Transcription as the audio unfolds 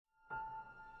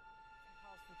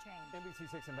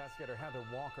NBC6 investigator Heather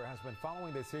Walker has been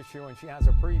following this issue, and she has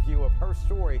a preview of her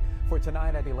story for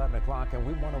tonight at 11 o'clock. And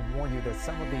we want to warn you that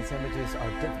some of these images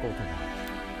are difficult to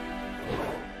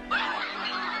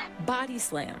watch. Body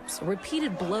slams,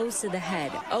 repeated blows to the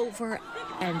head over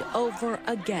and over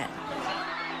again.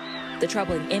 The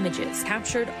troubling images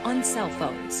captured on cell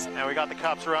phones. Now we got the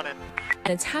cops running.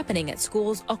 And it's happening at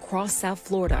schools across South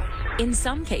Florida. In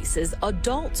some cases,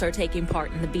 adults are taking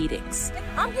part in the beatings.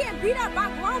 I'm getting beat up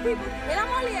by grown people, and I'm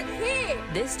only a kid.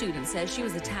 This student says she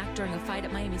was attacked during a fight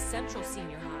at Miami Central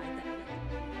Senior High.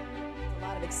 A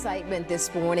lot of excitement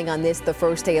this morning on the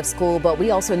first day of school, but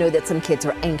we also know that some kids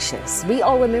are anxious. We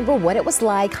all remember what it was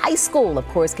like. High school, of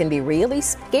course, can be really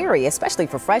scary, especially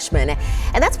for freshmen.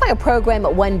 And that's why a program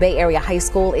at one Bay Area high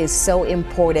school is so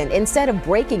important. Instead of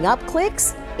breaking up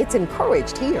cliques, it's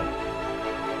encouraged here.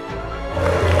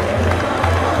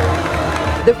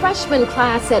 The freshman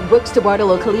class at Brooks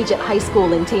DeBartolo Collegiate High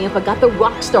School in Tampa got the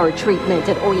rock star treatment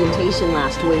at orientation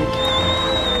last week.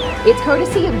 It's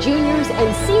courtesy of juniors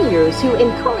and seniors who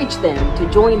encouraged them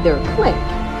to join their CLIC.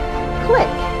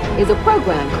 CLIC is a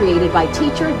program created by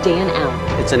teacher Dan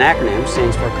Allen. It's an acronym,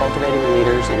 stands for Cultivating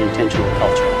Leaders and Intentional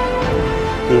Culture.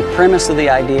 The premise of the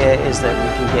idea is that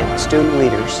we can get student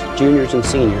leaders, juniors and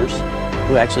seniors,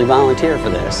 who actually volunteer for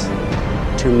this,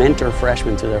 to mentor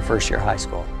freshmen through their first year of high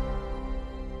school.